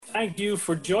Thank you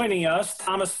for joining us.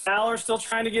 Thomas Fowler still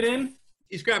trying to get in?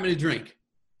 He's grabbing a drink.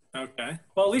 Okay.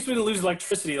 Well, at least we didn't lose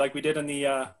electricity like we did in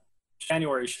the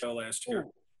January show last year.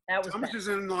 Ooh, that was Thomas bad. is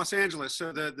in Los Angeles,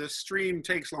 so the stream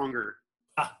takes longer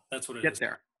Ah, that's what it to get is.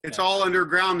 there. It's Yeah. all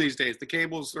underground these days. The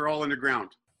cables are all underground.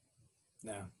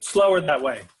 Yeah. Slower that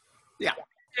way. Yeah,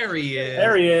 There he is.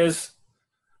 There he is.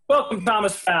 Welcome,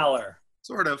 Thomas Fowler.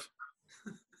 sort of.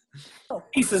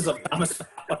 Pieces of Thomas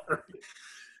Fowler.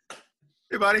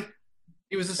 Hey, buddy.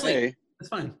 He was asleep. Hey. That's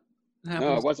fine. It No,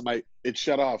 happens. it wasn't it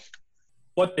shut off.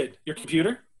 What did? Your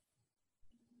computer?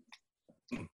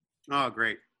 Oh,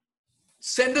 great.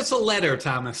 Send us a letter,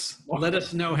 Thomas. Let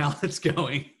us know how it's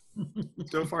going.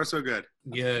 So far, so good.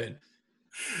 Good.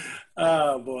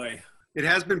 Oh, boy. It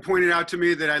has been pointed out to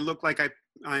me that I look like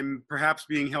I'm perhaps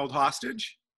being held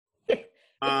hostage in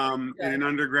an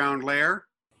underground lair.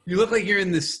 You look like you're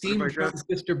in the What about Steamfront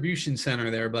Distribution Center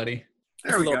there, buddy.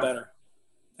 That's There a we little go. better.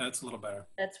 That's a little better.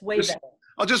 That's way Just- better.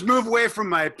 I'll just move away from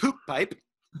my poop pipe.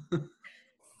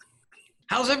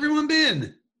 How's everyone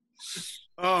been?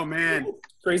 Oh, man.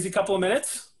 Crazy couple of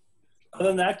minutes. Other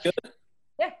than that, good.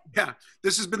 Yeah,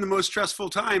 this has been the most stressful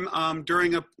time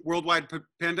during a worldwide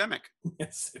pandemic.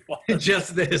 Yes, it was.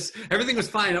 Just this. Everything was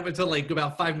fine up until like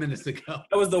about 5 minutes ago.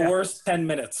 That was the worst 10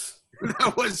 minutes.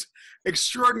 That was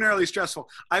extraordinarily stressful.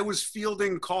 I was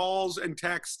fielding calls and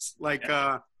texts like,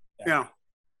 Yeah. I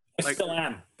I still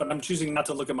am, but I'm choosing not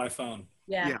to look at my phone.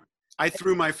 Yeah. Yeah. I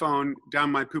threw my phone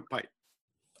down my poop pipe.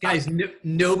 Guys,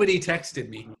 nobody texted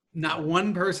me. Not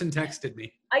one person texted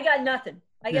me. I got nothing.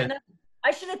 Yeah. Nothing. I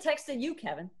should have texted you,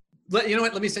 Kevin. You know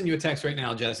what? Let me send you a text right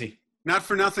now, Jesse. Not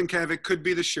for nothing, Kev. It could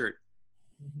be the shirt.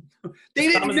 They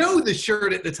didn't know the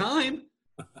shirt at the time.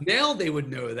 Now they would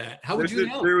know that. How would you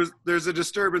know? There's a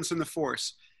disturbance in the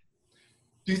force.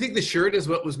 Do you think the shirt is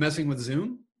what was messing with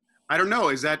Zoom? I don't know.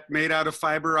 Is that made out of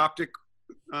fiber optic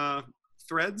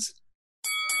threads?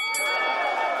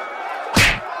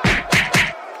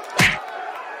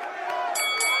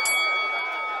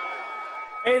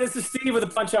 Hey, this is Steve with the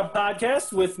Punch Out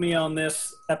Podcast. With me on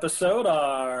this episode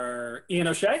are Eoin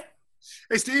O'Shea,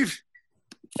 Hey, Steve.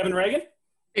 Kevin Regan,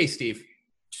 Hey, Steve.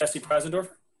 Jessie Preisendorfer,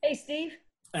 Hey, Steve.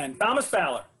 and Thomas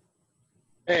Fowler.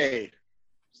 Hey,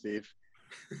 Steve.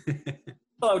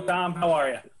 Hello, Tom. How are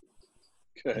you?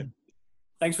 Good.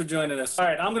 Thanks for joining us. All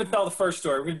right, I'm going to tell the first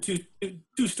story. We're going to do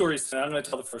two stories tonight. I'm going to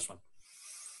tell the first one.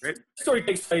 Great. The story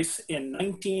takes place in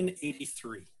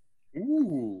 1983.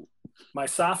 Ooh. My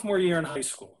sophomore year in high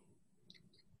school.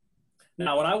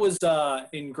 Now, when I was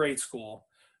in grade school,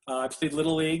 I played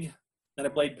Little League, then I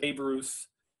played Babe Ruth,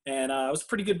 and I was a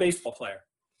pretty good baseball player.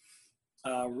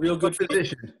 Real good What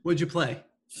position? What'd you play?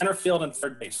 center field and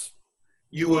third base.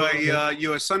 You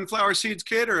a sunflower seeds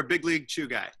kid or a big league chew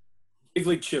guy? Big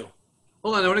league chew.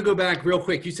 Hold on, I want to go back real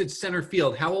quick. You said center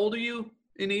field. How old are you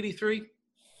in 83?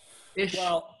 Ish.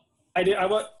 Well, in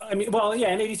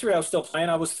 83 I was still playing.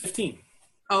 I was 15.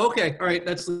 Oh, okay. All right.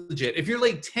 That's legit. If you're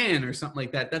like 10 or something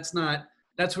like that,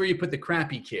 that's where you put the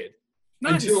crappy kid.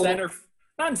 Not in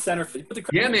center field. But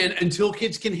Yeah, man. Until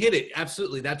kids can hit it.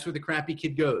 Absolutely. That's where the crappy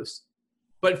kid goes.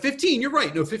 But 15, you're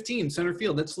right. No, 15, center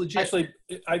field. That's legit. Actually,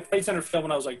 I played center field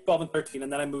when I was like 12 and 13,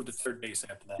 and then I moved to third base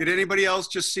after that. Did anybody else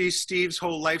just see Steve's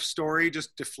whole life story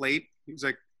just deflate? He's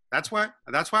like, that's why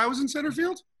I was in center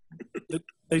field?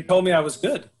 They told me I was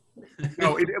good.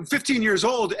 No, 15 years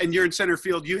old and you're in center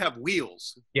field, you have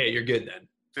wheels. Yeah, you're good then.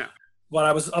 Yeah. Well,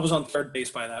 I was on third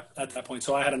base at that point,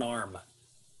 so I had an arm.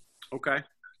 Okay.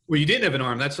 Well, you didn't have an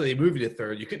arm. That's why they moved you to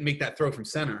third. You couldn't make that throw from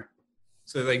center.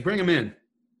 So they're like, bring him in.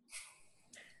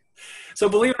 So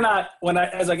believe it or not,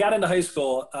 as I got into high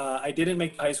school, I didn't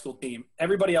make the high school team.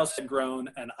 Everybody else had grown,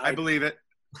 and I believe it.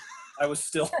 I was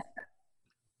still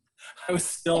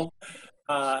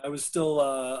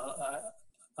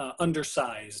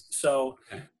undersized. So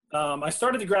I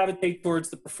started to gravitate towards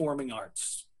the performing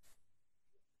arts.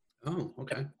 Oh,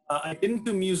 okay. I didn't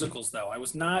do musicals, though. I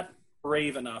was not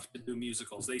brave enough to do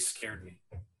musicals. They scared me.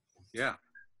 Yeah.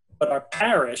 But our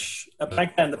parish,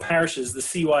 back then the parishes, the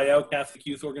CYO, Catholic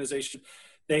Youth Organization,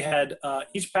 they had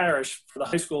each parish for the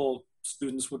high school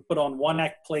students would put on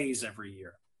one-act plays every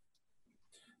year.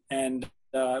 And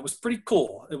it was pretty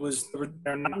cool.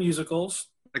 They're not musicals.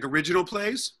 Like original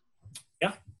plays?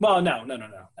 Yeah. Well, no.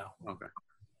 Okay.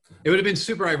 It would have been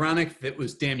super ironic if it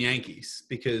was Damn Yankees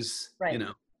because, Right. you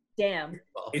know. Damn.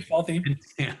 Baseball team.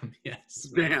 Damn, yes.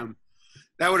 Damn.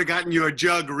 That would have gotten you a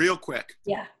jug real quick.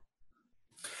 Yeah.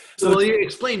 So well,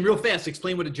 explain real fast.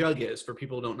 Explain what a jug is for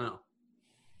people who don't know.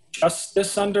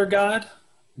 Justice under God.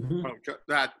 Mm-hmm.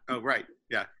 Right.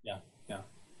 Yeah.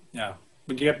 Yeah.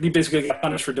 But you basically got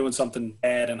punished for doing something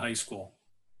bad in high school.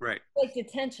 Right. Like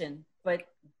detention, but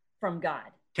from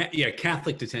God.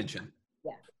 Catholic detention.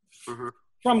 Uh-huh.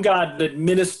 From God,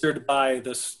 administered by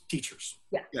the teachers.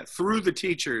 Yeah, through the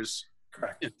teachers.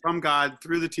 Correct. From God,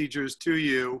 through the teachers to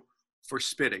you for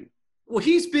spitting. Well,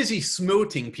 he's busy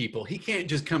smoting people. He can't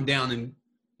just come down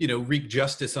and, wreak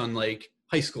justice on like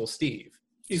high school Steve.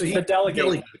 He's a delegate.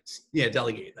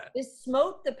 Delegate that. Is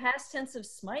smote the past tense of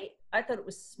smite? I thought it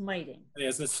was smiting. Yeah,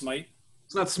 isn't it smite?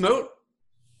 It's not smote.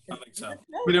 I think so.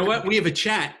 You know what? We have a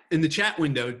chat in the chat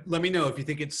window. Let me know if you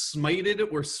think it's smited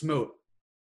or smote.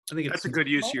 I think That's a good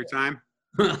use of your time.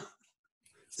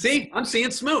 See, I'm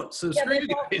saying smote. So Yeah, screw they're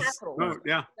you all guys. capitals. Oh,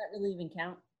 yeah. That really even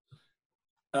count.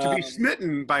 To be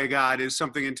smitten by God is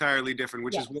something entirely different,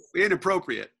 which is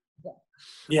inappropriate.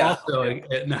 Yeah. Also,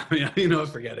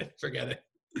 forget it.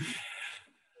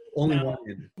 Only one.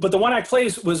 But the one-act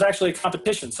plays was actually a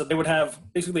competition. So they would have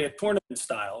basically a tournament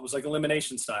style. It was like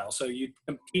elimination style. So you'd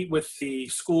compete with the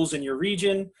schools in your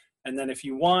region. And then if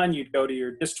you won, you'd go to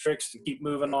your districts and keep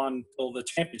moving on till the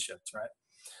championships, right?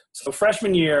 So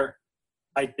freshman year,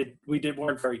 we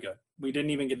weren't very good. We didn't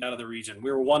even get out of the region.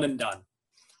 We were one and done.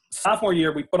 Sophomore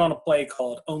year, we put on a play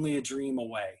called Only a Dream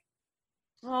Away.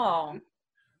 Oh.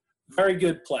 Very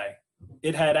good play.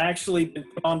 It had actually been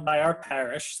put on by our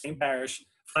parish, same parish,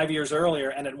 5 years earlier,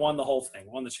 and it won the whole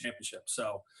thing, won the championship.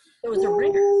 So It was a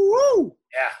ringer. Woo!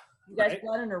 yeah. You guys Right?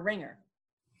 brought in a ringer.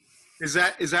 Is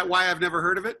that why I've never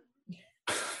heard of it?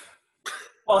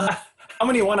 Well, how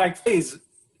many one-act plays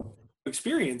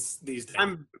experience these days?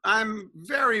 I'm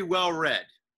very well read.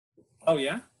 Oh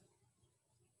yeah.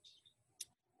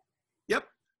 Yep.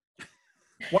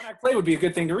 One-act play would be a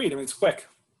good thing to read. I mean, it's quick.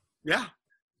 Yeah.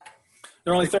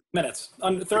 They're only 30 minutes.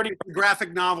 Under 30. The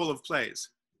graphic novel of plays.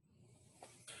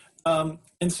 And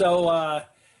so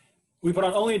we put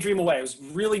on Only a Dream Away. It was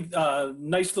really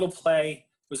nice little play.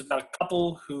 It was about a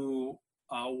couple who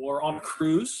were on a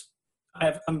cruise.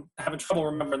 I'm having trouble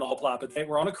remembering the whole plot, but they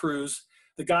were on a cruise.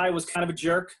 The guy was kind of a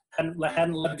jerk, hadn't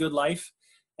led a good life.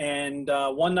 And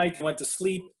one night they went to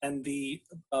sleep and the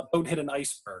boat hit an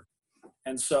iceberg.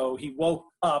 And so he woke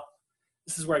up.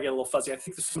 This is where I get a little fuzzy. I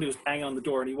think somebody was banging on the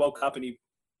door and he woke up and he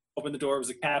opened the door. It was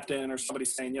the captain or somebody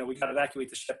saying, we got to evacuate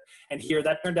the ship. And here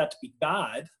that turned out to be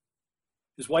God.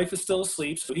 His wife is still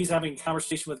asleep, so he's having a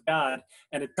conversation with God,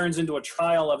 and it turns into a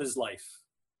trial of his life.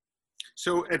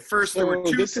 So at first there were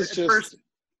two. First,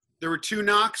 there were two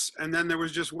knocks, and then there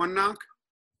was just one knock.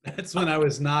 That's when I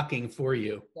was knocking for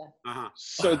you. Uh-huh.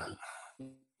 So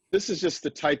this is just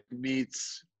the type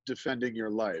meets defending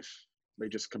your life. They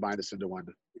just combine this into one.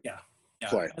 Yeah.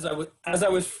 Play. As I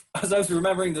was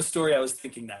remembering the story, I was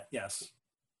thinking that. Yes.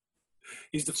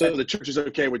 So the church is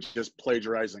okay with just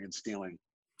plagiarizing and stealing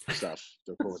stuff.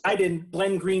 Cool. I didn't.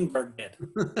 Glenn Greenberg did.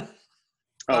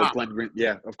 Glenn Green.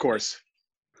 Yeah, of course.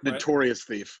 Right. Notorious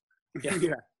thief. Yeah.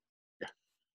 Yeah.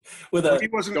 With Well, a he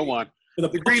wasn't. with a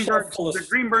The bookshelf full of-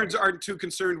 Greenbergs aren't too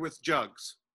concerned with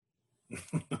jugs.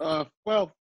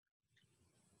 Well,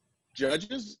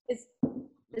 judges.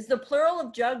 Is the plural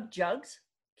of jugs?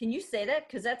 Can you say that?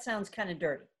 Because that sounds kind of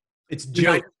dirty. It's Did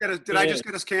I joke. just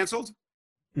get us canceled?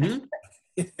 Mhm.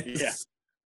 Yeah.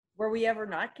 Were we ever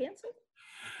not canceled?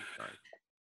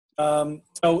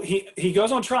 So he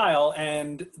goes on trial,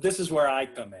 and this is where I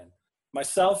come in.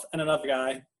 Myself and another guy,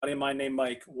 a buddy of mine named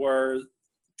Mike, were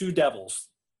two devils,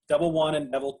 Devil 1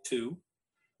 and Devil 2.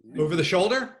 Over the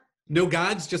shoulder? No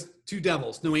gods, just two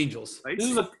devils, no angels. This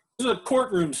is a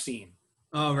courtroom scene.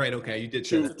 Oh, right. Okay. You did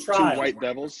say Two, that. two Trial. white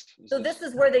devils. So this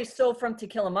is where they stole from To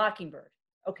Kill a Mockingbird.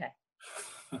 Okay.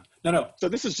 No. So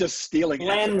this is just stealing.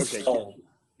 Glenn Okay. stole.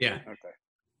 Yeah. Okay.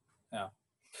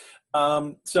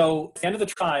 So at the end of the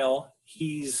trial,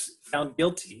 he's found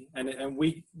guilty, and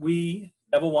we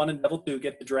Devil 1 and Devil 2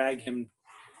 get to drag him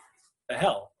to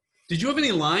hell. Did you have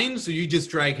any lines, or you just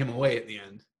drag him away at the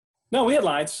end? No, we had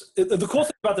lines. The cool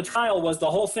thing about the trial was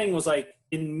the whole thing was like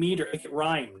in meter, like it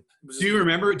rhymed. It was Do you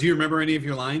remember any of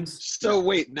your lines? So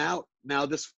wait, now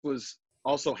this was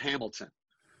also Hamilton.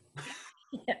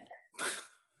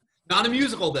 Not a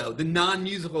musical though, the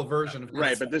non-musical version of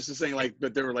Right, but this is saying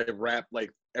but they were like rap,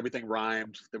 like everything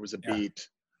rhymed. There was a Yeah. beat.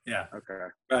 Yeah, Okay.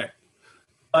 right.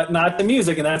 But not the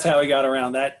music, and that's how he got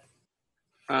around that.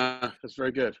 That's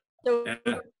very good. So,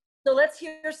 Yeah. so let's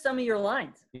hear some of your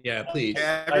lines. Yeah, please.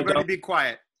 Yeah, I everybody don't- be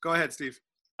quiet. Go ahead, Steve.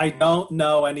 I don't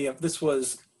know any of this.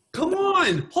 Was Come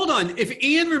on, hold on. If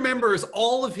Ian remembers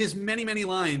all of his many, many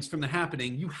lines from The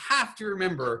Happening, you have to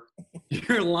remember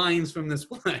your lines from this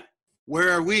play.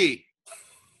 Where are we?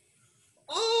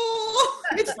 Oh,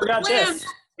 it's the Forgot plans. this.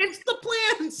 It's the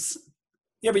plans.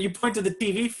 Yeah, but you point to the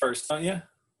TV first, don't you?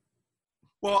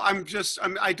 Well,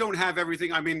 I don't have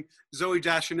everything. I mean, Zoe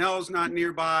Deschanel's not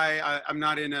nearby. I'm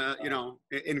not in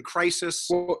in crisis.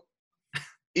 Well,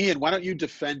 Ian, why don't you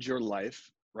defend your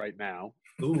life right now,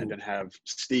 and then have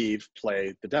Steve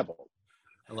play the devil?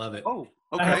 I love it. Oh,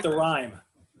 okay. I have to rhyme.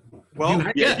 Well,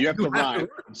 Yeah, you have to rhyme.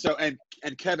 So, and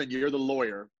Kevin, you're the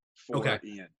lawyer for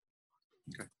Ian.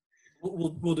 Okay.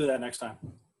 We'll do that next time.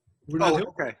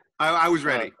 Okay. I was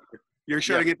ready. You're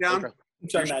shutting it down? Okay. I'm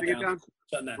shutting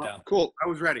that down. Cool. I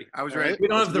was ready. Ready. We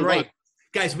don't have the right,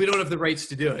 guys. We don't have the rights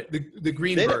to do it. The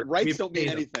Greenberg rights don't mean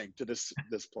anything to this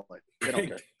play. They don't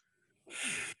care.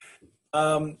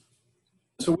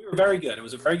 So we were very good. It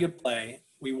was a very good play.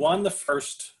 We won the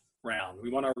first round. We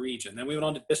won our region. Then we went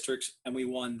on to districts, and we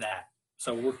won that.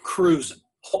 So we're cruising,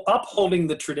 upholding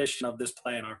the tradition of this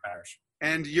play in our parish.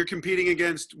 And you're competing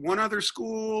against one other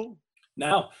school?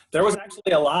 No, there was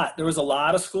actually a lot. There was a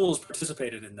lot of schools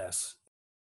participated in this.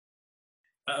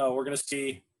 We're going to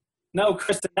see. No,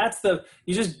 Kristen,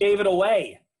 you just gave it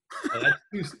away.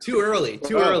 That's too early.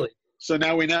 Too early. So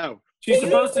now we know. You're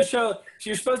supposed to show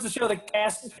the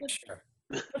cast picture.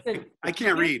 Listen, I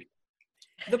can't read.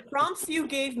 the prompts you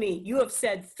gave me, you have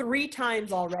said 3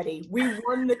 times already. We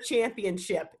won the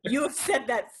championship. You have said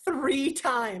that 3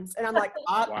 times. And I'm like,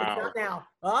 Wow. it's not now.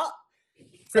 So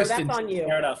Kristen, that's on you.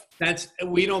 Fair enough.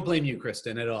 We don't blame you,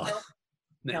 Kristen, at all.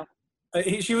 No.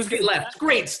 She was She left.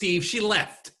 Great, Steve. She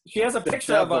left. She has a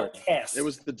picture of our cast. It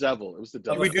was the devil.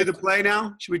 Should we do the play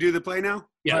now?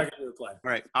 Yeah. All right, do the play.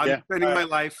 All right. I'm spending my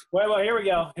life. Wait, here we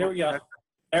go.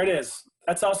 There it is.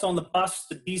 That's us on the bus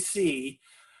to DC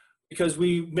because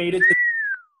we made it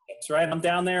to right? I'm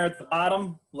down there at the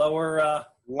bottom, lower.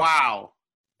 Wow.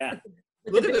 Yeah.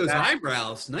 Look at those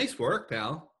eyebrows. Nice work,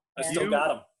 pal. I still got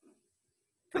them.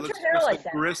 Put your hair like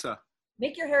that. Marissa.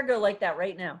 Make your hair go like that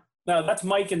right now. No, that's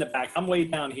Mike in the back. I'm way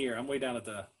down here. I'm way down at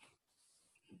the.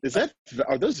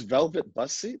 Are those velvet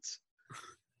bus seats?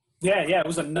 Yeah. It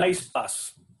was a nice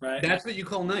bus, right? That's what you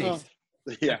call nice.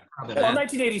 Yeah. Well,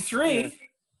 1983.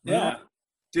 Yeah.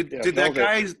 Did that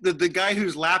guy, the guy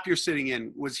whose lap you're sitting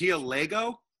in, was he a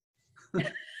Lego?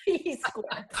 He's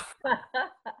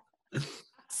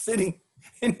Sitting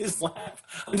in his lap.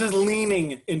 I'm just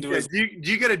leaning into his. Do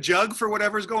you get a jug for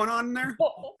whatever's going on in there?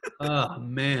 Oh,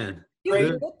 man.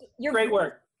 Great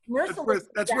work.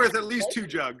 That's worth at least 2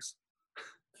 jugs.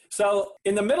 So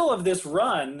in the middle of this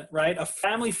run, right, a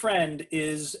family friend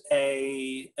is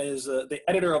the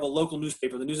editor of a local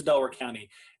newspaper, the News of Delaware County,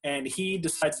 and he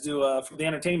decides to do for the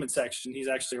entertainment section. He's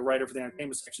actually a writer for the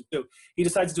entertainment section too. He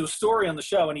decides to do a story on the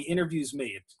show, and he interviews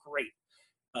me. It's great.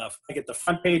 I get the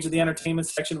front page of the entertainment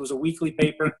section. It was a weekly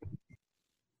paper.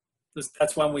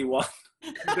 That's when we won.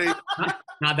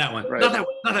 Not that one. Right. Not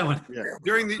that one. Yeah.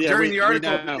 During the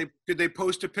article, did they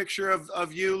post a picture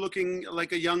of you looking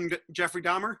like a young Jeffrey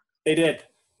Dahmer? They did.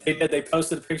 They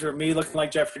posted a picture of me looking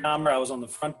like Jeffrey Dahmer. I was on the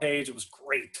front page. It was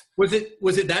great. Was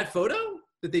it that photo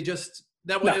that they just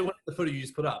that was the photo you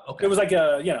just put up? Okay. It was like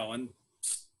and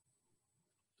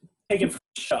taken from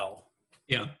the show.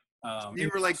 Yeah.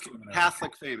 You were like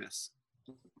Catholic famous.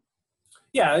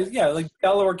 Yeah, like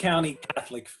Delaware County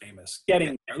Catholic famous.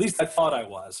 Getting there. At least I thought I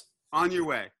was. On your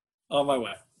way. On my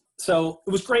way. So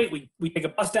it was great. We take a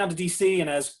bus down to DC, and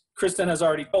as Kristen has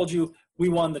already told you, we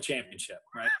won the championship,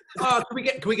 right? Can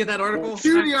we get that article?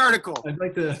 Do the article. I'd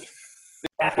like to.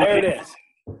 There it is.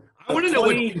 I want to know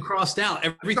what you crossed out.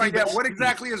 Everything. What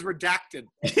exactly is redacted?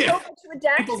 Yeah.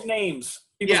 People's names.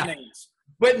 Names.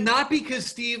 But not because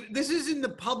Steve. This is in the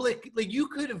public. Like you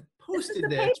could have posted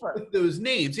this with those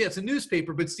names. Yeah, it's a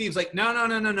newspaper. But Steve's like,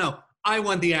 no. I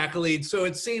won the accolade. So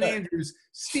it's St. Andrews.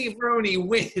 Steve Roney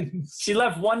wins. She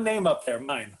left one name up there,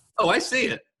 mine. Oh, I see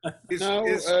it.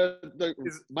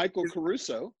 Michael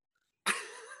Caruso.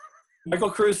 Michael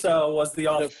Caruso was the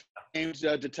author. The famed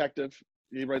detective.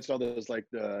 He writes all those like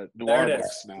noir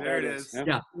books now. There it is.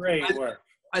 Yeah. Great work.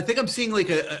 I think I'm seeing like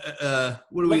what do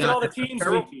we Look at got? all the teams.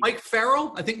 Mike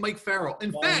Farrell? I think Mike Farrell.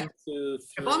 In fact, 2,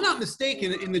 3. if I'm not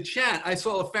mistaken, in the chat, I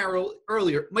saw a Farrell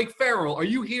earlier. Mike Farrell, are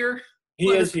you here? He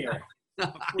is here.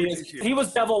 He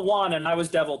was Devil 1 and I was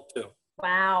Devil 2.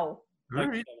 Wow. All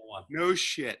right. No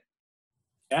shit.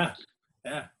 Yeah.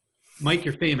 Mike,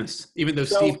 you're famous, even though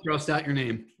Steve crossed out your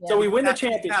name. Yeah. So we win the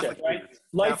championship, right? Famous.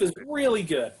 Life is really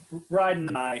good. Ryden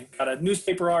and I got a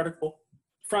newspaper article,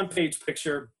 front page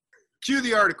picture. Cue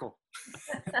the article.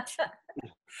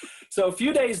 So a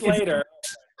few days later,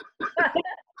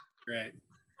 great.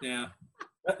 Yeah.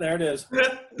 There it is.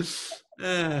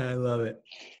 I love it.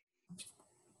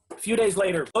 A few days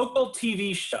later, local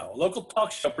TV show, local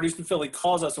talk show produced in Philly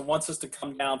calls us and wants us to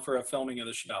come down for a filming of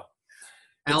the show.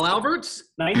 Al Alberts?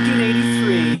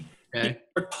 1983, Okay. people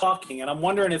are talking, and I'm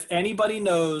wondering if anybody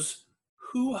knows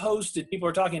who hosted People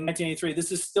Are Talking in 1983.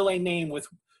 This is still a name with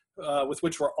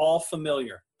which we're all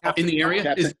familiar. In the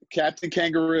area? Captain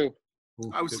Kangaroo.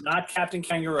 I was Not Captain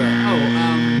Kangaroo.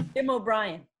 Jim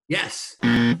O'Brien. Yes.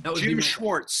 That would be Jim my-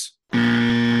 Schwartz.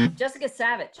 Jessica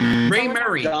Savage. Ray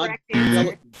Murray. Don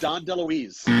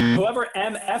DeLuise. Whoever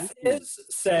MF is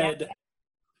said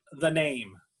the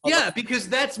name. Yeah, because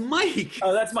that's Mike.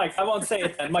 Oh, that's Mike. I won't say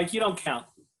it then. Mike, you don't count.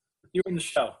 You were in the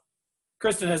show.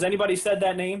 Kristen, has anybody said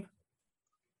that name?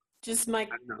 Just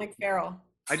Mike Farrell.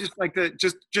 I just like to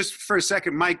just for a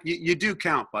second, Mike. You do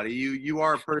count, buddy. You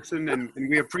are a person, and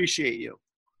we appreciate you.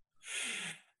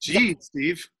 Geez,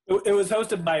 Steve. It was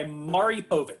hosted by Maury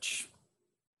Povich.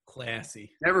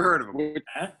 Classy. Never heard of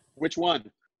him. Which one?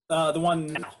 The one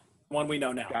now. The one we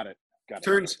know now. Got it.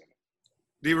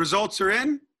 The results are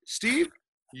in. Steve,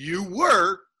 you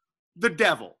were the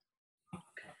devil.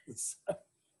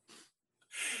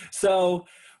 So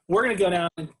we're gonna go down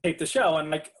and tape the show, and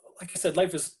like I said,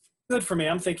 life is good for me.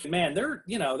 I'm thinking, man, they're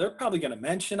probably gonna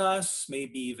mention us,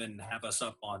 maybe even have us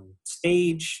up on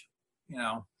stage,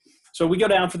 So we go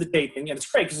down for the taping, and it's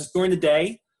great because it's during the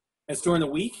day, and it's during the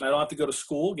week, and I don't have to go to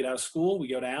school. Get out of school, we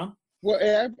go down. Well,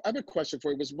 I have a question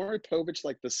for you. Was Maury Povich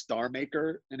like the star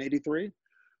maker in '83?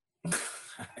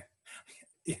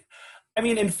 I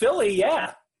mean, in Philly,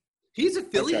 yeah. He's a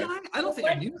Philly Okay. guy? I don't think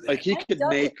I knew that. Like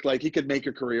he could make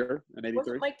a career in '83.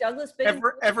 Wasn't Mike Douglas big?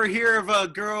 Ever hear of a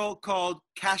girl called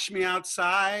Cash Me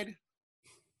Outside?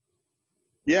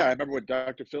 Yeah, I remember what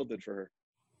Dr. Phil did for her.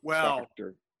 Well,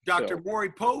 Dr. Phil. Maury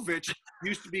Povich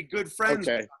used to be good friends.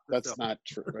 Okay, with that's Phil. not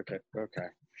true. Okay.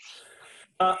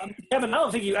 Kevin,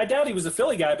 I doubt he was a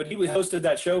Philly guy, but he hosted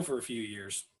that show for a few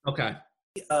years. Okay.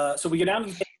 So we get down to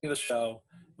the taping of the show,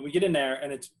 and we get in there,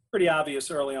 and it's pretty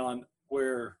obvious early on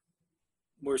we're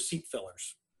seat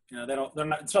fillers.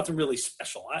 It's nothing really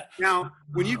special. Now,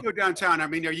 when you go downtown, I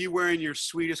mean, are you wearing your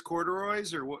sweetest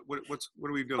corduroys, or what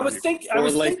are we doing? I was thinking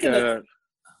that,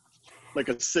 like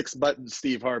a 6-button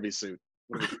Steve Harvey suit.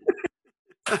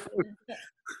 that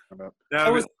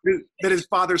his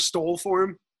father stole for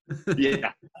him.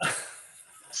 Yeah.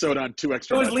 Sewed on 2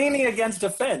 extra. It was buttons. leaning against a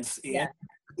fence, Ian.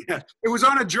 Yeah, it was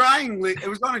on a drying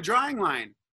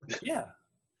line. Yeah.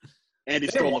 And he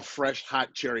stole a fresh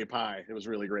hot cherry pie. It was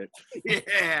really great.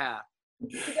 Yeah.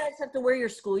 Did you guys have to wear your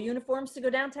school uniforms to go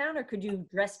downtown, or could you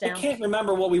dress down? I can't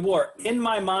remember what we wore. In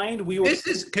my mind, we were.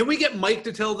 Can we get Mike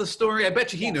to tell the story? I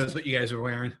bet you he knows what you guys were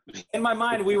wearing. In my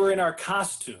mind, we were in our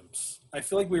costumes. I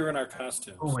feel like we were in our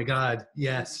costumes. Oh my God,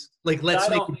 yes. Like, let's I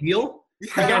make don't- a deal? You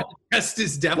got dressed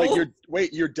as devil?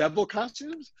 Like your devil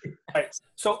costumes? All right.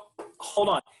 So hold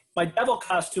on. My devil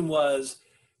costume was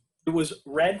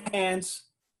red pants,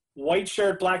 white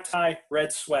shirt, black tie,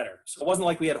 red sweater. So it wasn't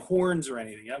like we had horns or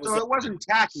anything. So it wasn't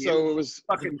tacky. So it was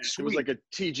fucking it was like a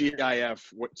TGIF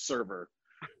server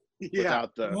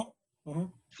without the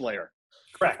flair.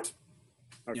 Correct.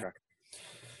 Okay. Yeah.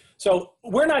 So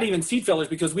we're not even seat fillers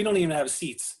because we don't even have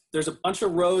seats. There's a bunch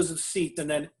of rows of seats, and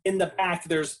then in the back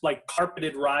there's like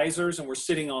carpeted risers, and we're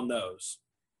sitting on those.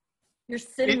 You're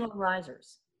sitting on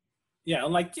risers. Yeah,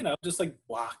 and like just like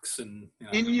blocks and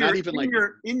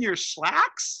in your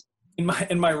slacks. In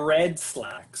my red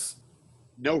slacks.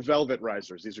 No velvet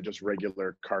risers. These are just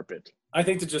regular carpet. I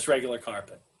think they're just regular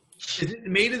carpet. Is it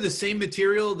made of the same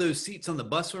material those seats on the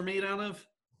bus were made out of?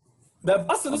 The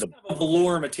bus was kind of a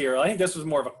velour material. I think this was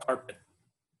more of a carpet.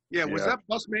 Yeah, was that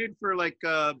bus made for like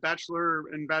bachelor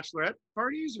and bachelorette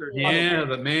parties or? Yeah,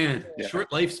 but man, short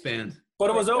lifespan. But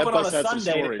it was open on a bus had some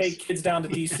Sunday to stories. take kids down to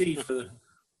DC for the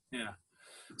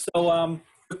So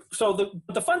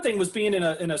the fun thing was being in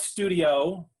a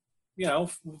studio,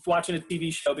 watching a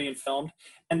TV show being filmed.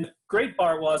 And the great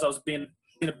part was I was being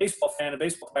a baseball fan, a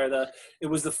baseball player. It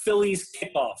was the Phillies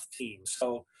kickoff team.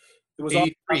 So it was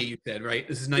 83, you said, right?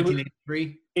 This is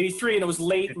 1983? 83, and it was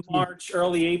late March,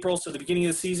 early April, so the beginning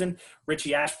of the season.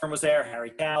 Richie Ashburn was there, Harry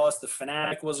Callis, the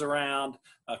Fanatic was around,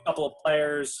 a couple of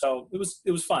players, so it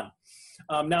was fun.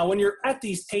 Now, when you're at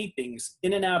these tapings,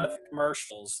 in and out of the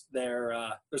commercials,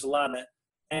 there's a lot of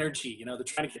energy. They're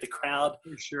trying to get the crowd,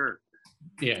 For sure.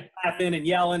 Yeah. laughing and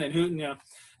yelling and hooting, and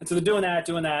so they're doing that,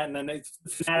 and then the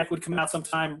Fanatic would come out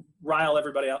sometime, rile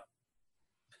everybody up.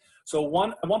 So at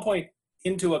one point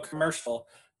into a commercial,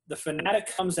 the Fanatic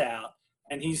comes out,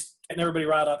 and he's getting everybody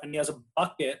riled up, and he has a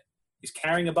bucket. He's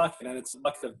carrying a bucket, and it's a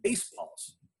bucket of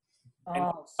baseballs. And he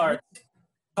starts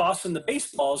tossing the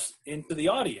baseballs into the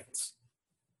audience.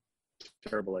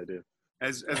 Terrible idea.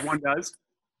 As one does.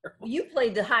 Well, you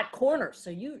played the hot corner, so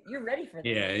you're ready for that.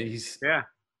 Yeah, Yeah.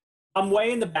 I'm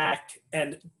way in the back,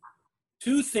 and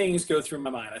two things go through my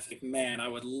mind. I think, man, I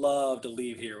would love to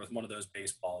leave here with one of those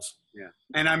baseballs. Yeah.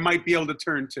 And I might be able to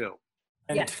turn 2.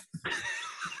 And Yeah.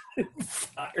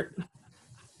 fired.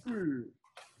 And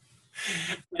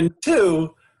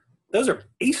 2, those are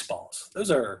baseballs. Those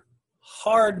are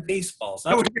hard baseballs.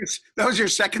 That was your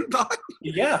second thought?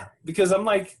 Yeah, because I'm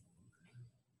like,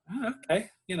 oh, okay,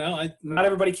 not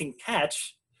everybody can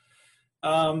catch.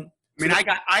 I mean,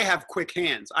 I have quick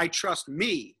hands. I trust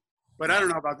me, but I don't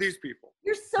know about these people.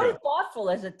 You're so thoughtful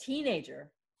as a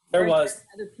teenager. There compared was. to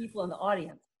other people in the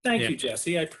audience. Thank you,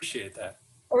 Jessie. I appreciate that.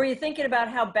 Or were you thinking about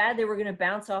how bad they were going to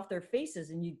bounce off their faces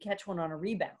and you'd catch one on a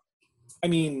rebound? I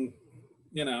mean,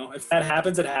 if that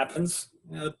happens, it happens.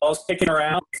 The ball's kicking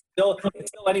around. It's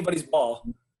still anybody's ball.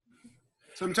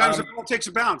 Sometimes the ball takes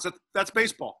a bounce. That's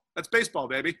baseball. That's baseball,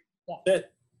 baby. That's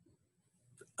it.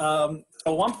 At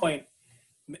one point,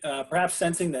 perhaps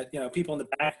sensing that people in the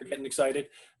back are getting excited,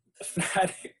 the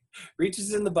fanatic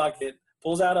reaches in the bucket,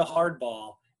 pulls out a hard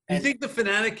ball. Do you think the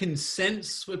fanatic can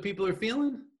sense what people are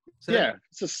feeling? Yeah,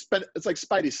 it's like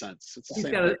Spidey sense. It's the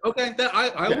same. Okay,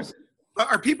 I will.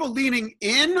 Are people leaning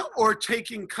in or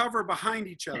taking cover behind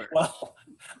each other? Well,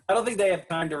 I don't think they have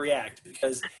time to react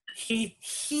because he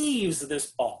heaves this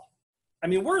ball. I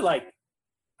mean, we're like,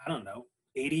 I don't know,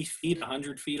 80 feet,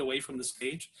 100 feet away from the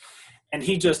stage, and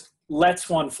he just lets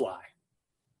one fly.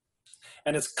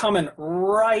 And it's coming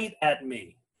right at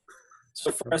me.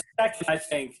 So for a second, I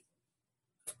think,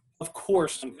 of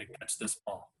course I'm going to catch this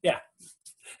ball. Yeah,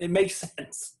 it makes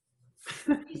sense.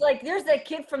 He's like, there's that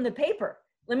kid from the paper.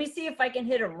 Let me see if I can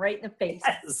hit him right in the face.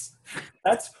 Yes,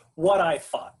 that's what I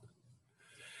thought.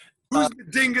 Who's the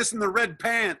dingus in the red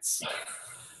pants?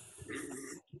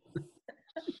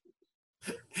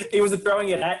 He was throwing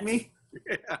it at me?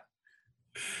 Yeah.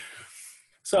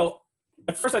 So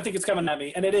at first I think it's coming at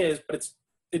me, and it is, but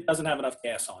it doesn't have enough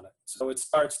gas on it. So it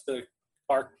starts to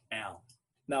arc down.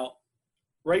 Now,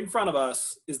 right in front of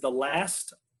us is the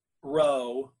last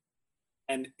row,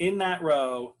 and in that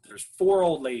row, there's 4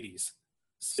 old ladies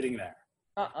sitting there.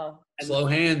 Uh-oh. Slow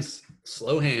hands.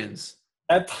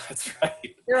 That's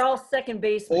right. They're all second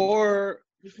basemen. Or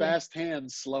fast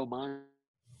hands, slow mind.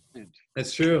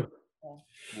 That's true.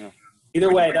 Yeah.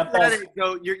 Either way, that ball's...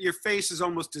 Your face is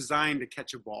almost designed to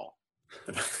catch a ball.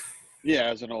 Yeah,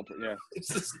 as an old, yeah.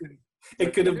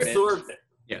 It could absorb it.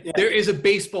 Yeah. There is a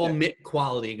baseball mitt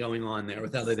quality going on there,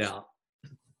 without a doubt.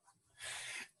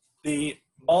 The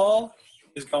ball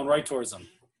is going right towards them.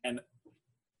 And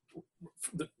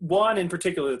the one in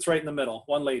particular that's right in the middle,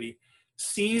 one lady,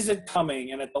 sees it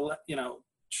coming and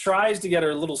tries to get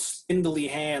her little spindly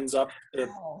hands up to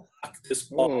knock this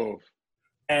ball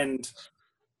and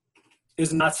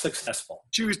is not successful.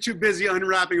 She was too busy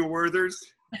unwrapping a Werther's.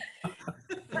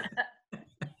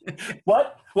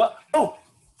 What? Oh!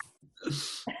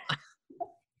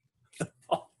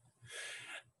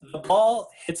 The ball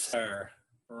hits her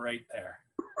right there.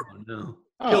 Oh, no.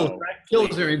 Oh.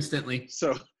 Kills her instantly.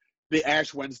 So the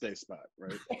Ash Wednesday spot,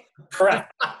 right?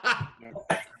 Correct.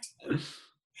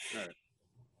 Right.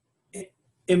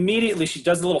 Immediately, she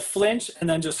does a little flinch and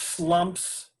then just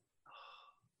slumps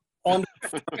on.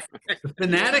 The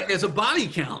fanatic has a body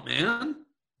count, man.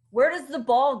 Where does the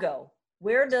ball go?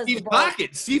 Where does Steve's the ball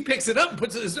pocket. Steve picks it up and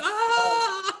puts it in his.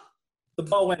 The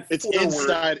ball went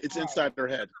forward. It's inside her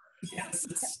head.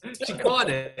 Yes. She caught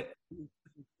it.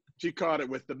 She caught it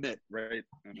with the mitt, right?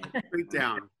 Straight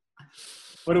down.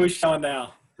 What are we showing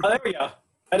now? Oh, there we go.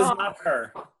 That is not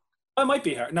her. Oh, it might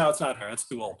be her. No, it's not her. It's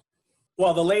too old.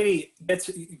 Well, the lady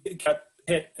got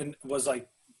hit and was like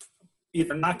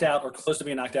either knocked out or close to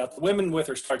being knocked out. The women with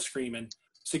her start screaming.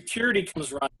 Security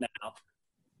comes running out.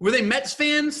 Were they Mets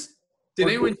fans? Did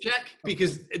anyone check?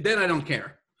 Because then I don't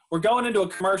care. We're going into a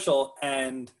commercial,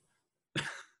 and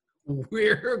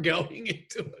We're going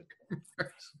into a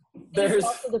commercial. He's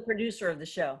also the producer of the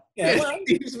show. Yeah,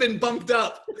 he's been bumped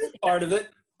up. Part of it.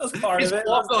 That's part of it.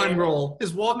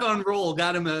 His walk-on role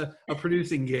got him a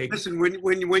producing gig. Listen,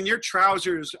 when your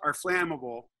trousers are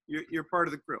flammable, you're part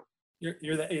of the crew.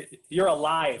 You're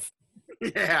alive.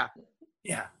 Yeah.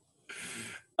 Yeah.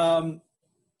 A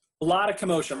lot of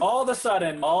commotion. All of a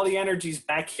sudden, all the energy's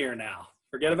back here now.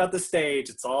 Forget about the stage.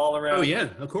 It's all around. Oh, yeah,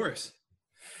 of course.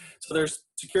 So there's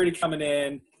security coming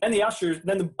in, and the ushers.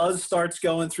 Then the buzz starts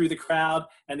going through the crowd,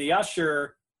 and the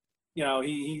usher,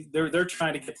 they're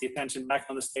trying to get the attention back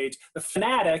on the stage. The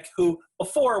fanatic, who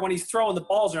before when he's throwing the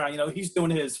balls around, he's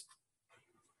doing his,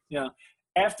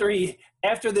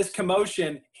 after this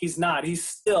commotion, he's not. He's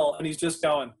still, and he's just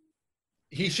going.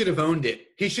 He should have owned it.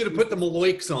 He should have put the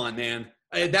Maloiks on, man.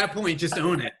 At that point, just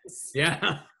own it.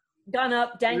 Yeah. Gone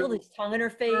up, dangled his tongue in her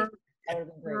face. That would have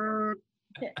been great.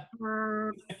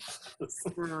 I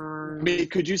mean,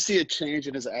 could you see a change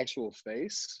in his actual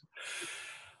face?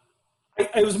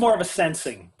 It was more of a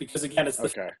sensing because again, it's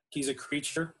Okay. he's a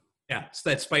creature. Yeah, it's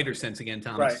that spider sense again,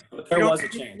 Thomas. Right. But there was a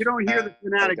change. You don't hear the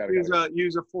fanatic got it.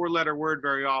 use a four-letter word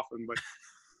very often, but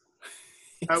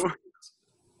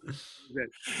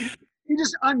he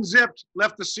just unzipped,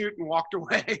 left the suit, and walked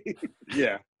away.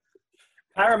 Yeah.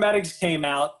 Paramedics came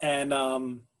out and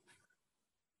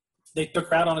they took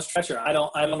her out on a stretcher. I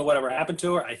don't know whatever happened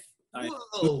to her. I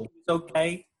Whoa. it's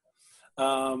okay.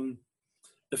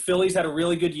 The Phillies had a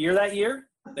really good year that year.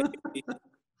 They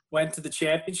went to the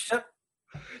championship.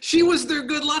 She was their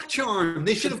good luck charm.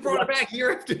 They should have brought her back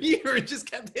year after year and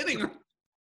just kept hitting her.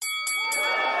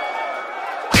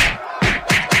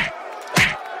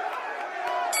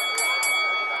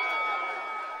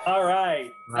 All right.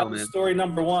 That was man. story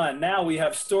number 1. Now we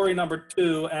have story number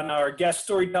 2, and our guest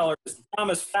storyteller is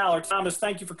Thomas Fowler. Thomas,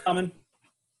 thank you for coming.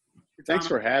 Thanks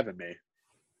for having me.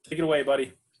 Take it away,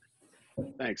 buddy.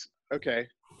 Thanks. Okay.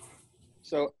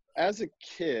 So as a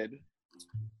kid,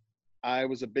 I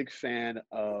was a big fan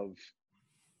of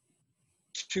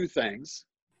 2 things.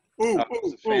 Ooh, I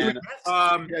was a fan.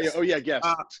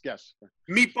 Guess. Guess.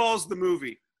 Meatballs, the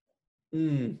movie.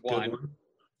 Good One. one.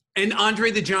 And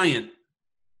Andre the Giant.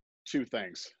 2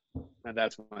 things. And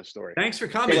that's my story. Thanks for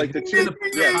coming. So, like, the 2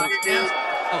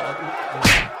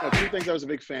 Oh, 2 things I was a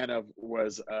big fan of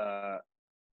was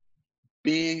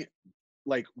being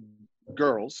like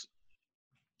girls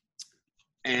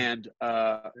and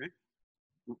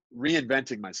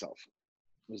reinventing myself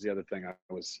was the other thing I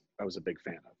was a big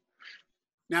fan of.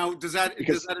 Now, does that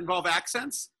involve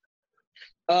accents?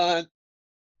 Uh,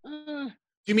 do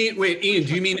you mean, wait, Ian,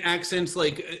 do you mean accents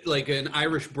like an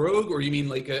Irish brogue, or you mean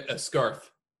like a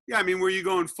scarf? Yeah, I mean, were you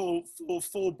going full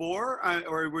bore,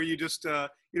 or were you just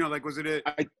like, was it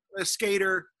a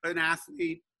skater, an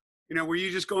athlete? Were you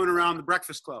just going around the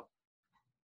Breakfast Club?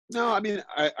 No, I mean,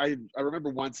 I remember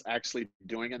once actually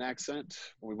doing an accent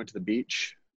when we went to the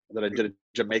beach, that I did a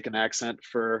Jamaican accent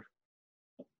for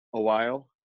a while.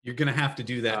 You're going to have to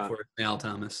do that for us now,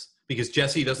 Thomas, because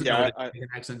Jessie doesn't know what an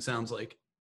accent sounds like.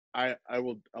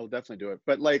 I'll definitely do it.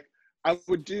 But like I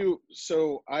would do,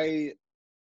 so I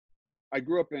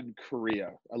grew up in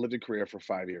Korea. I lived in Korea for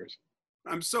 5 years.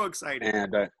 I'm so excited.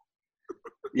 And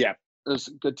yeah, it was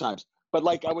good times. But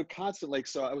like I would constantly,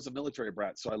 so I was a military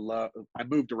brat, so I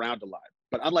moved around a lot.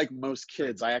 But unlike most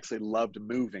kids, I actually loved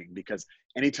moving, because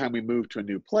anytime we moved to a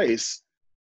new place,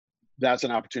 that's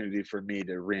an opportunity for me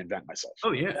to reinvent myself.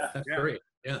 Oh yeah, that's great.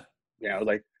 Yeah. Yeah,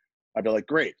 like I'd be like,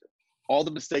 great. All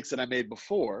the mistakes that I made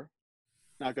before,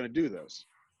 not going to do those.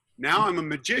 Now I'm a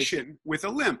magician with a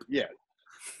limp. Yeah,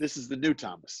 this is the new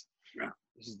Thomas. Yeah.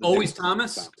 This is the Always new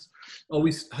Thomas?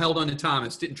 Always held on to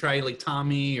Thomas. Didn't try like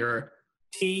Tommy or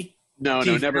T. No,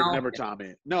 T- never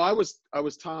Tommy. No, I was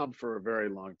Tom for a very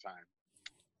long time.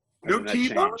 No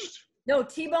T-Bone? No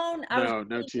T-Bone?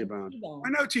 No T-Bone. I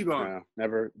know T-Bone.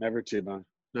 No, never T-Bone.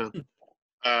 No.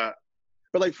 But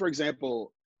like, for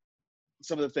example,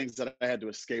 some of the things that I had to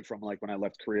escape from, like when I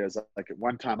left Korea, is like at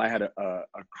one time I had a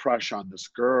crush on this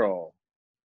girl,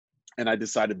 and I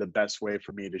decided the best way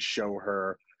for me to show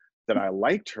her that I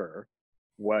liked her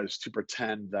was to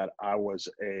pretend that I was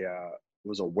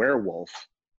a werewolf,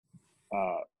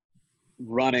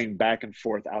 running back and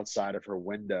forth outside of her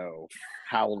window,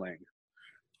 howling.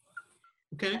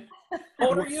 Okay. How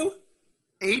old are you?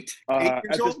 8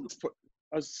 years old?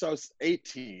 I was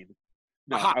 18.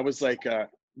 No, Aha. I was like, I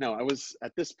was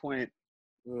at this point,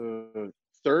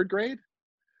 3rd grade.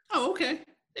 Oh, okay.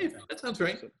 Yeah, that sounds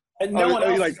right. And no one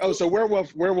else. So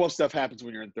werewolf stuff happens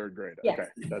when you're in 3rd grade. Yes.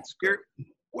 Okay, that's good.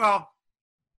 Well,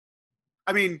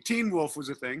 I mean, Teen Wolf was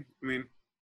a thing. I mean,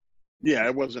 Yeah,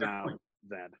 it wasn't out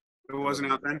then. it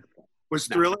wasn't out then. Was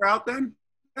Thriller out then?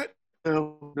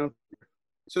 No.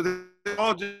 So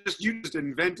you just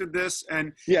invented this,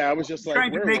 and Yeah, I was just like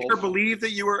trying to make her werewolf. believe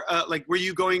that you were were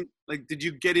you going, like, did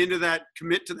you get into that,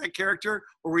 commit to that character,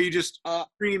 or were you just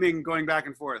screaming, going back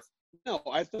and forth? No,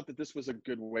 I thought that this was a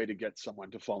good way to get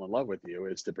someone to fall in love with you,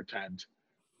 is to pretend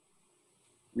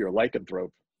you're a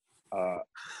lycanthrope.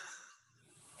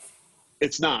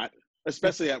 It's not,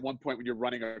 especially at one point when you're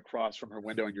running across from her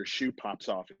window and your shoe pops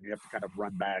off and you have to kind of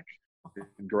run back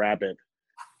and grab it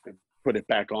and put it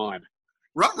back on.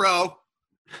 Ruh-roh.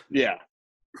 Yeah.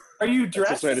 Are you That's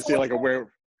dressed? just way to see like a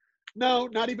werewolf. No,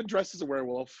 not even dressed as a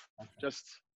werewolf. Just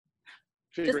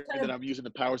figuring kind of- that I'm using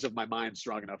the powers of my mind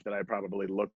strong enough that I probably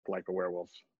look like a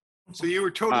werewolf. So you were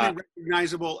totally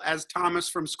recognizable as Thomas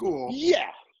from school.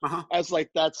 Yeah. Uh-huh. As like,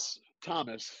 that's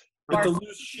Thomas. With the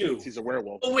loose shoe. He's a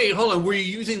werewolf. Oh wait, hold on. Were you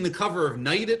using the cover of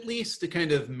night at least to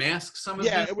kind of mask some of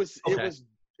Yeah, them?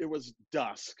 it was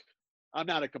dusk. I'm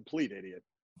not a complete idiot.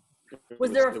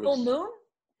 Was there a full moon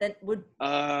that would?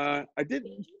 I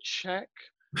didn't check.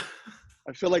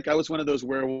 I feel like I was one of those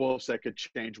werewolves that could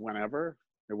change whenever.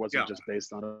 It wasn't just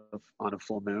based on a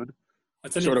full moon.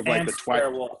 It's an sort of like the advanced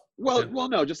werewolf. Well,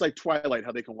 no, just like Twilight,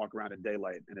 how they can walk around in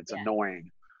daylight, and it's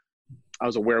annoying. I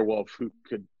was a werewolf who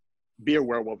could be a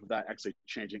werewolf without actually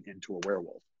changing into a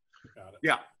werewolf. Got it.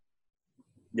 Yeah.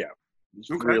 Yeah.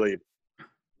 Really,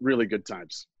 really good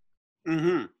times.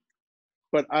 Mm-hmm.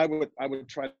 But I would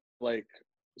try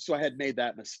so I had made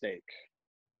that mistake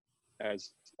as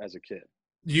a kid.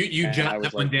 You jotted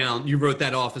that one down. You wrote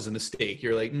that off as a mistake.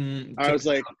 You're like, I was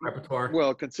like, repertoire.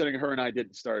 Well, considering her and I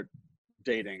didn't start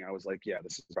dating, I was like, yeah,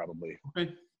 this is probably.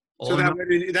 Okay. So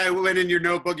that went in your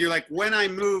notebook. You're like, when I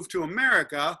moved to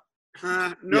America,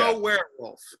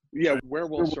 werewolf. Yeah,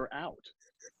 werewolves are out.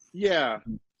 Yeah.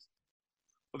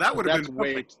 Well, that would have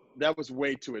been that was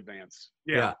way too advanced.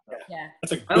 Yeah.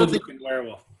 That's a good looking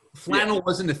werewolf. Flannel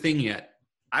wasn't a thing yet.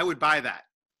 I would buy that.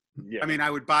 Yeah. I mean, I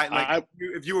would buy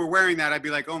if you were wearing that, I'd be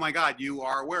like, oh my God, you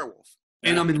are a werewolf.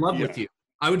 And I'm in love with you.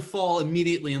 I would fall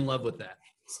immediately in love with that.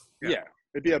 Yeah.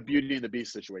 It'd be a Beauty and the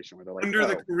Beast situation where they're like, under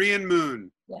the Korean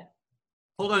moon. Yeah.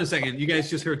 Hold on a second. You guys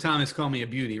just heard Thomas call me a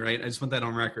beauty, right? I just want that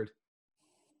on record.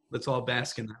 Let's all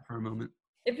bask in that for a moment.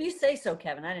 If you say so,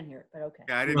 Kevin. I didn't hear it, but okay.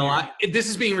 Yeah, I didn't if this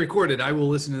is being recorded, I will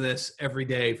listen to this every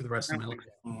day for the rest of my life.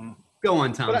 Mm-hmm. Go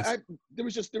on, Thomas. But there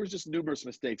was just numerous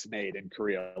mistakes made in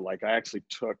Korea. Like I actually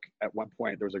took at one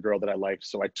point there was a girl that I liked,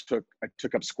 so I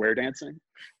took up square dancing,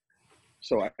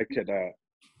 so I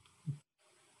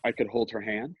could hold her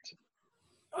hand.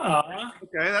 Okay,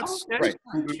 that's right.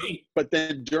 But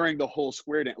then during the whole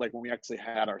square dance, like when we actually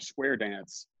had our square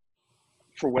dance,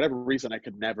 for whatever reason, I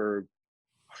could never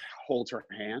hold her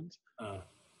hand.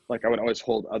 Like I would always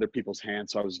hold other people's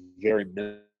hands, so I was very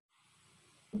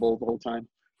miserable the whole time.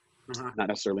 Not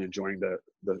necessarily enjoying the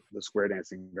square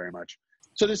dancing very much.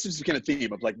 So this is the kind of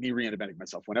theme of like me reinventing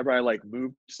myself. Whenever I like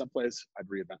moved someplace, I'd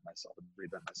reinvent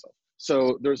myself.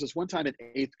 So there was this one time in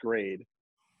 8th grade,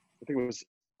 I think it was,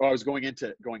 I was going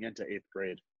into 8th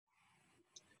grade,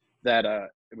 that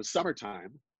it was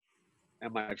summertime,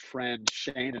 and my friend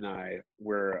Shane and I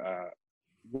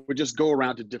would just go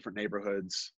around to different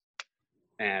neighborhoods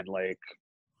and like,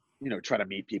 try to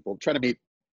meet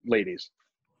ladies.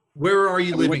 Where are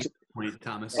you living at this point,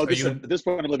 Thomas? At this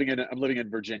point, I'm living in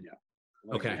Virginia.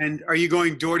 Okay. And are you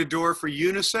going door to door for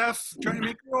UNICEF trying to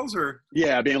meet girls, or?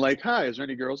 Yeah, being like, hi, is there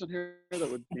any girls in here that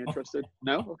would be interested?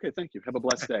 No? Okay, thank you. Have a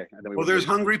blessed day. And then there's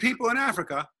hungry people in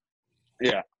Africa.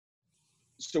 Yeah.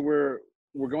 So we're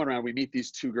going around. We meet these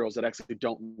two girls that actually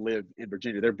don't live in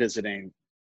Virginia. They're visiting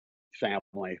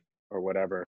family or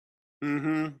whatever.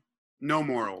 Mm-hmm. No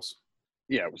morals.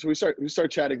 Yeah. So we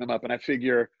start chatting them up, and I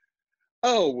figure,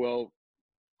 oh, well,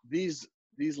 these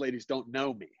ladies don't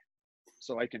know me,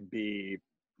 so I can be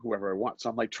whoever I want. So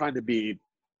I'm like trying to be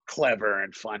clever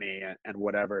and funny and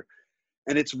whatever.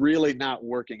 And it's really not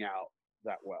working out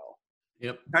that well.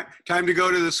 Yep. Time to go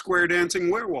to the square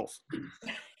dancing werewolf.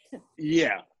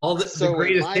 Yeah. All the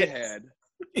greatest in my hits. head.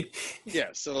 Yeah.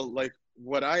 So like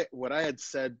what I had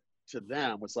said to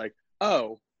them was like,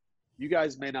 oh, you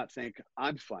guys may not think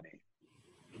I'm funny,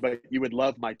 but you would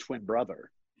love my twin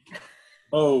brother.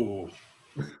 Oh.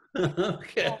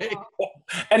 Okay.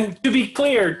 And to be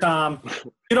clear, Tom,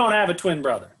 you don't have a twin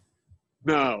brother.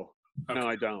 No. Okay. No,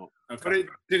 I don't. Okay. But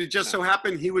did it just so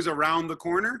happen he was around the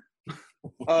corner?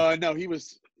 No, he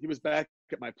was back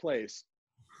at my place.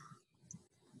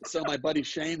 So my buddy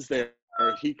Shane's there.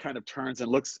 He kind of turns and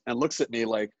looks at me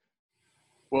like,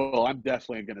 well, I'm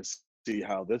definitely going to see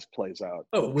how this plays out.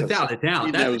 Oh, without a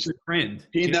doubt. That's a good friend.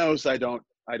 He knows I don't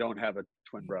have a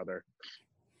twin brother.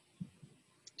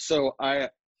 So I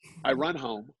run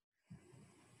home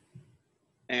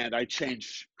and I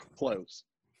change clothes.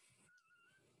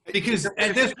 Because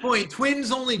at this point,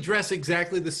 twins only dress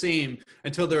exactly the same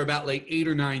until they're about like 8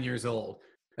 or 9 years old.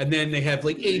 And then they have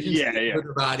like agency for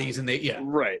their bodies and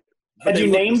Right. Had you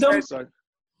named them?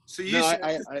 So you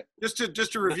said,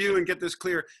 just to review and get this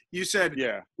clear, you said,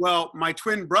 well, my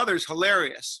twin brother's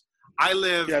hilarious. I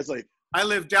live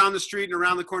down the street and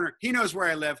around the corner. He knows where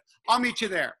I live. I'll meet you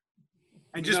there.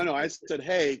 And no, I said,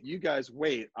 hey, you guys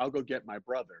wait. I'll go get my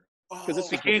brother. Because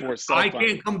this was before cell I phone.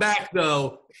 can't come back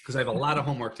though because I have a lot of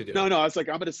homework to do. No, I was like,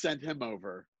 I'm going to send him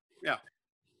over. Yeah.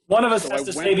 One of us has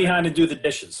to stay behind and do the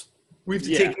dishes. We have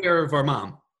to take care of our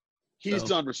mom. He's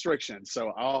on restriction,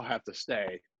 so I'll have to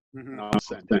stay. And I'll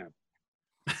send him.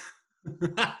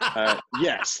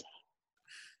 Yes.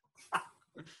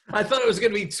 I thought it was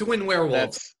going to be twin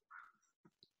werewolves.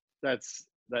 That's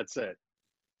it.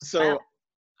 So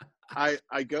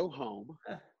I go home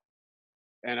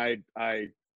and I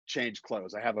change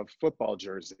clothes. I have a football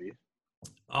jersey.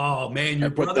 Oh man, your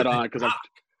brother put that on because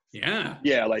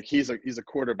yeah, like he's a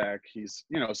quarterback. He's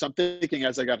so I'm thinking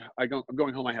as I'm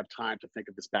going home, I have time to think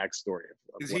of this backstory.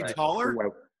 Is he taller?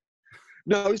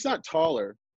 No, he's not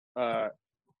taller.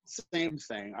 Same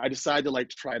thing. I decided to like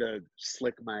try to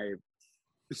slick my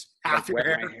my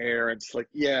hair and slick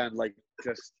and like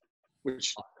just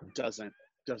which doesn't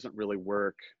really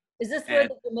work. Is this where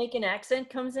the Jamaican accent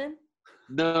comes in?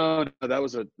 No, that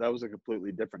was a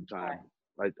completely different time.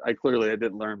 I clearly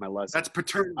didn't learn my lesson. That's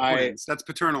paternal twins. That's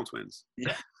paternal twins.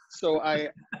 Yeah. So I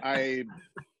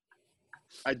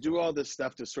do all this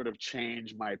stuff to sort of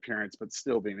change my appearance, but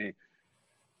still be me.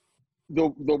 The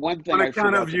one thing on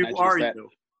account of you are you.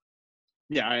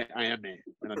 Yeah, I am me,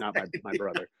 and I'm not my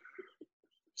brother.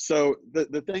 So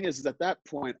the thing is at that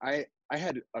point, I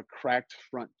had a cracked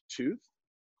front tooth.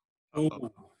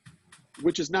 Oh.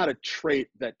 Which is not a trait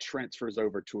that transfers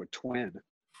over to a twin.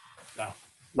 No.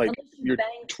 Like your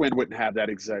twin wouldn't have that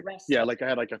exact. Yeah, like I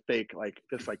had like a fake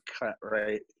this like cut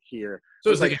right here. So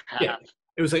it was like half. Yeah.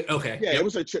 It was like okay. Yeah, it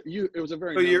was a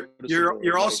very. So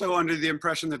you're also under the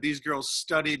impression that these girls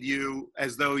studied you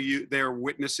as though they're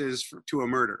witnesses to a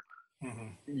murder.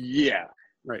 Mm-hmm. Yeah.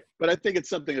 Right. But I think it's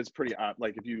something that's pretty odd.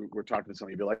 Like if you were talking to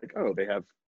somebody, you'd be like, oh, they have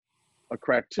a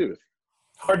cracked tooth.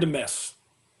 Hard to miss.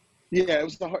 Yeah, it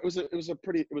was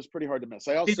pretty hard to miss.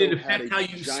 I also did it had affect a how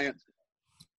you giant.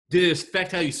 Did it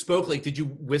affect how you spoke? Like, did you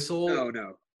whistle?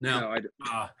 No, I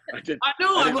did. I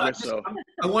know.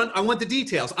 I want the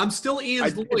details. I'm still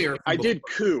Ian's lawyer. I did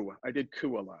coo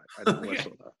a lot. I didn't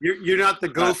whistle though. You're not the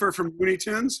gopher from Looney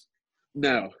Tunes?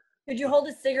 No. Could you hold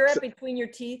a cigarette between your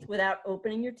teeth without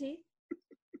opening your teeth?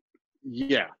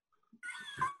 Yeah.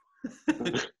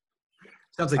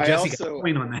 Sounds like Jessie got a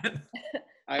point on that.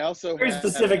 I also very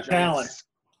specific talent.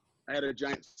 I had a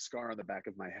giant scar on the back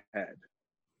of my head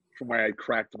from where I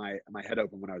cracked my head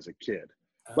open when I was a kid.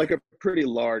 Like a pretty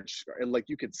large, like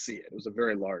you could see it. It was a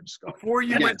very large scar. Before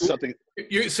you went something.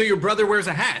 So your brother wears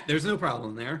a hat. There's no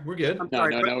problem there. We're good.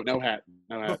 No hat.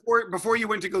 Before you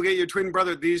went to go get your twin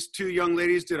brother, these two young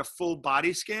ladies did a full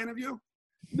body scan of you?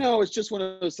 No, it's just one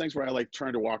of those things where I like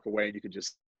turn to walk away and you can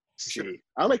just see. Sure.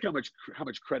 I like how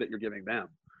much credit you're giving them.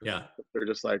 Yeah. They're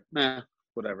just like, nah,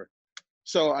 whatever.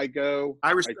 So I go.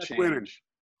 I respect women.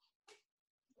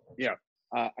 Yeah.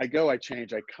 I go, I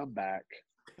change, I come back,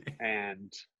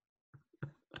 and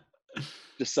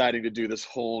deciding to do this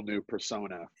whole new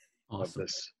persona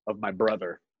of my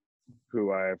brother,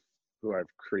 who I've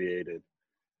created.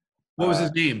 What was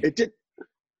his name? It did.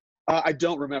 I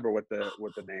don't remember what the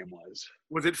name was.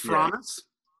 Was it Fromis?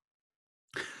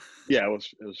 Yeah, it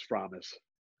was Fromis.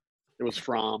 It was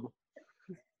From.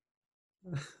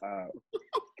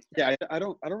 Yeah, I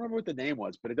don't remember what the name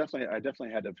was, but I definitely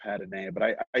had to have had a name.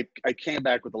 But I came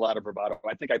back with a lot of bravado.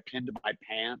 I think I pinned my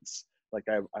pants, like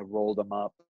I rolled them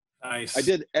up. Nice. I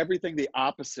did everything the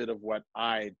opposite of what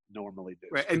I normally do.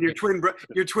 Right, and your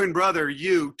twin brother,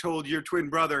 you told your twin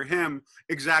brother him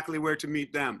exactly where to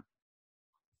meet them.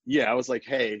 Yeah, I was like,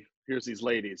 hey, here's these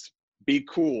ladies. Be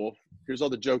cool. Here's all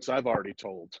the jokes I've already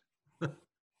told.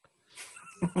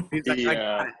 He's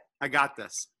like, I got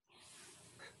this.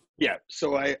 Yeah,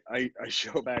 so I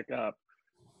show back up.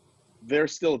 They're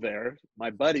still there. My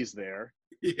buddy's there.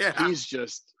 Yeah. He's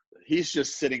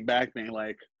just sitting back being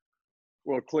like,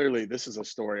 well, clearly this is a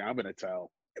story I'm going to tell.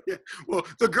 Yeah. Well,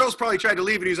 the girls probably tried to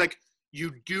leave, and he's like,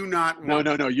 you do not want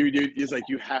No. He's like,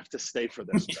 you have to stay for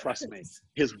this. Trust me.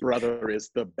 His brother is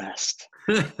the best.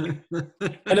 And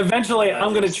eventually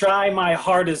I'm going to try my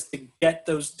hardest to get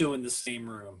those two in the same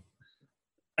room.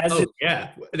 Yeah.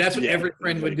 That's what every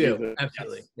friend would do.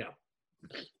 Absolutely. Yeah.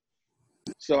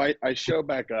 So I show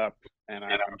back up, and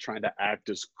I'm trying to act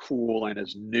as cool and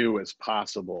as new as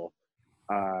possible,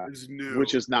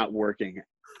 which is not working.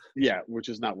 Yeah, which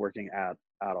is not working at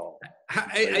all.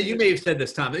 You may have said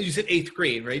this, Tom. You said 8th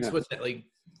grade, right? Yeah. So what's that, like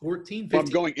 14, 15? Well, I'm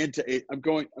going into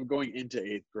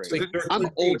 8th grade. Like I'm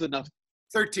old enough.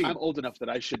 13. I'm old enough that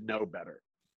I should know better.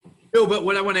 No, but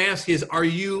what I want to ask is, are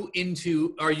you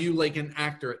like an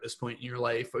actor at this point in your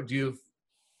life, or have you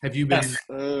been? Yes.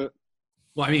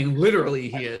 Well, I mean, literally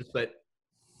he is, but.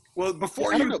 Well,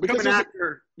 before you become an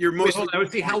actor, you're mostly. I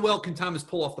would see how well can Thomas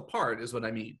pull off the part, is what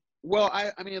I mean. Well,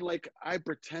 I mean, like I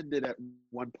pretended at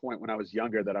one point when I was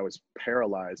younger that I was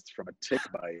paralyzed from a tick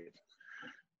bite.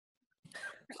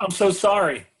 I'm so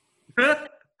sorry.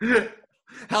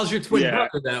 How's your twin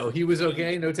brother though? He was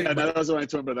okay. No tick. Yeah, that was my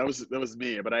twin brother. That was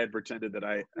me. But I had pretended that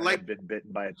I had been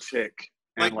bitten by a tick.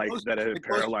 and like that it had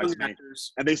paralyzed me.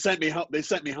 And they sent me home. They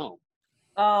sent me home.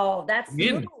 Oh, that's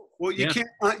the well, you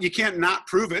can't not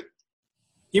prove it.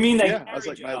 You mean they? I was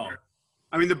like,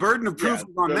 I mean, the burden of proof is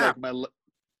on them.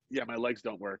 Like, my legs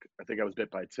don't work. I think I was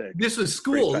bit by a tick. This was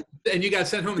school, and you got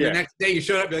sent home. And the next day, you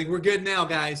showed up. You're like, "We're good now,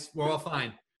 guys. We're all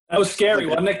fine." That was scary,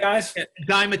 wasn't it, guys?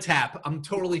 Dime a tap. I'm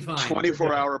totally fine.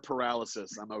 24-hour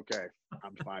paralysis. I'm okay.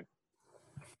 I'm fine.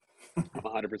 I'm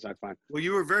 100% fine. Well,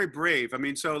 you were very brave. I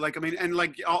mean, and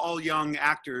like all young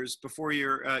actors, before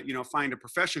you're, find a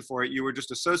profession for it, you were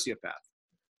just a sociopath.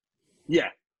 Yeah.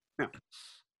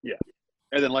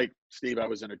 And then, like Steve, I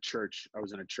was in a church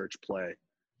play.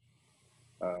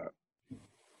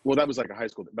 Well, that was like a high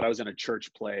school, but I was in a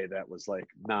church play that was like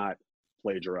not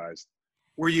plagiarized.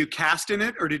 Were you cast in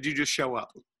it, or did you just show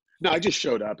up? No, I just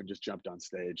showed up and just jumped on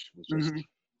stage. It was just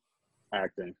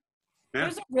acting. Yeah.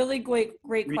 There's a really great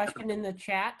question in the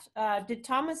chat. Did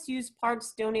Thomas use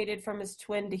parts donated from his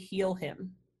twin to heal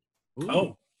him? Ooh.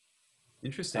 Oh,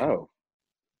 interesting. Oh,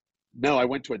 no, I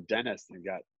went to a dentist and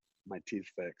got my teeth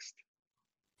fixed.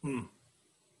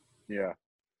 Yeah.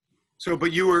 So,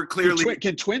 but you were clearly.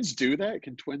 Can twins do that?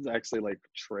 Can twins actually like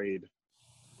trade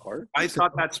parts? I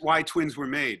thought that's why twins were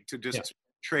made, to just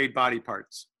trade body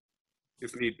parts,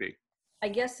 if need be. I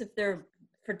guess if they're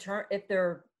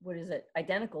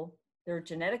identical, their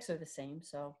genetics are the same.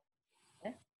 So,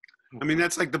 yeah. I mean,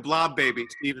 that's like the blob baby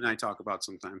Steve and I talk about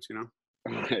sometimes,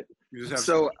 Right.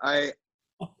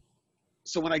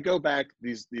 So when I go back,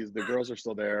 the girls are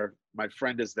still there. My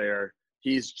friend is there.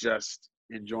 He's just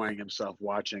enjoying himself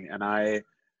watching, and I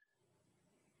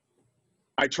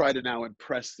try to now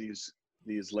impress these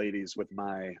ladies with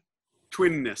my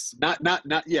twinness. Not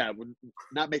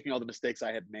making all the mistakes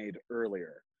I had made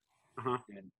earlier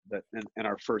in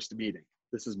our first meeting.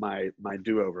 This is my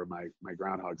do-over, my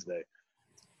Groundhog's Day.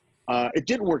 It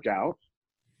didn't work out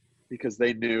because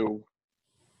they knew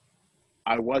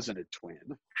I wasn't a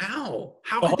twin. How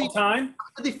time?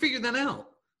 How did they figure that out?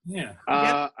 Yeah.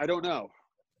 I don't know.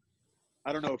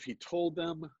 I don't know if he told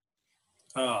them.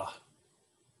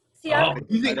 See, I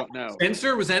don't know.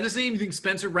 Spencer, was that his name? You think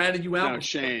Spencer ratted you out? No,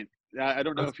 Shane. I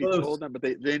don't know if he told them, but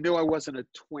they knew I wasn't a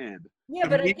twin. Yeah,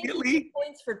 but I give you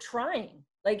points for trying.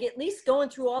 Like, at least going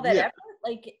through all that effort.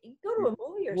 Like, go to a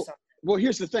movie or something. Well,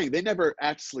 here's the thing. They never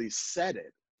actually said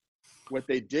it. What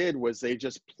they did was they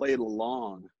just played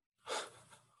along.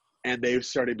 And they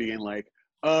started being like,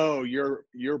 "Oh,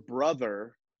 your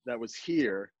brother that was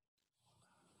here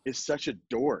is such a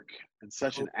dork and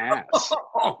such an ass."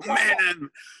 Oh, man.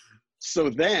 So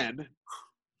then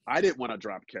I didn't want to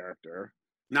drop character.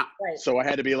 No. Right. So I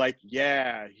had to be like,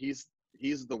 "Yeah, he's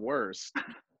the worst."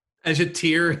 As a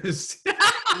tear is.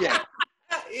 Yeah.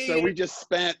 So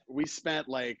we spent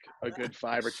like a good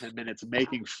 5 or 10 minutes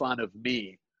making fun of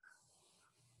me,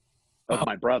 of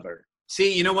my brother.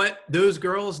 See, you know what? Those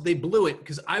girls, they blew it,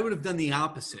 because I would have done the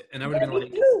opposite. And I would have been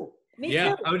like, Me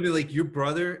too. I would be like, your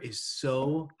brother is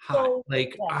so hot. Oh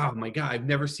my God, I've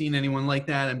never seen anyone like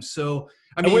that.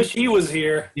 I wish he was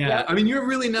here. Yeah. I mean, you're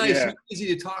really nice. Yeah. You're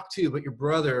easy to talk to, but your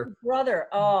brother. Clearly,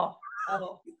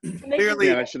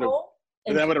 I should have.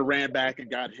 And then I would have ran back and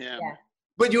got him. Yeah.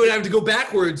 But you would have to go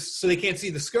backwards so they can't see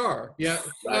the scar. Yeah.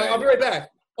 I'll be right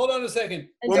back. Hold on a second.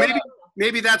 Well,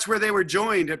 maybe that's where they were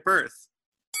joined at birth.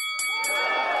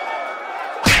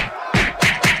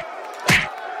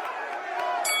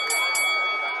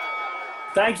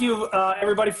 Thank you,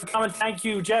 everybody, for coming. Thank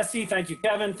you, Jessie. Thank you,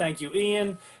 Kevin. Thank you,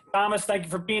 Eoin. Thomas, thank you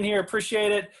for being here.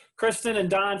 Appreciate it. Kristen and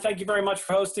Don, thank you very much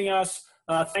for hosting us.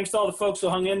 Thanks to all the folks who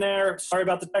hung in there. Sorry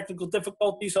about the technical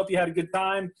difficulties. Hope you had a good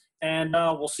time. And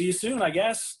we'll see you soon, I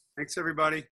guess. Thanks,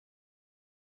 everybody.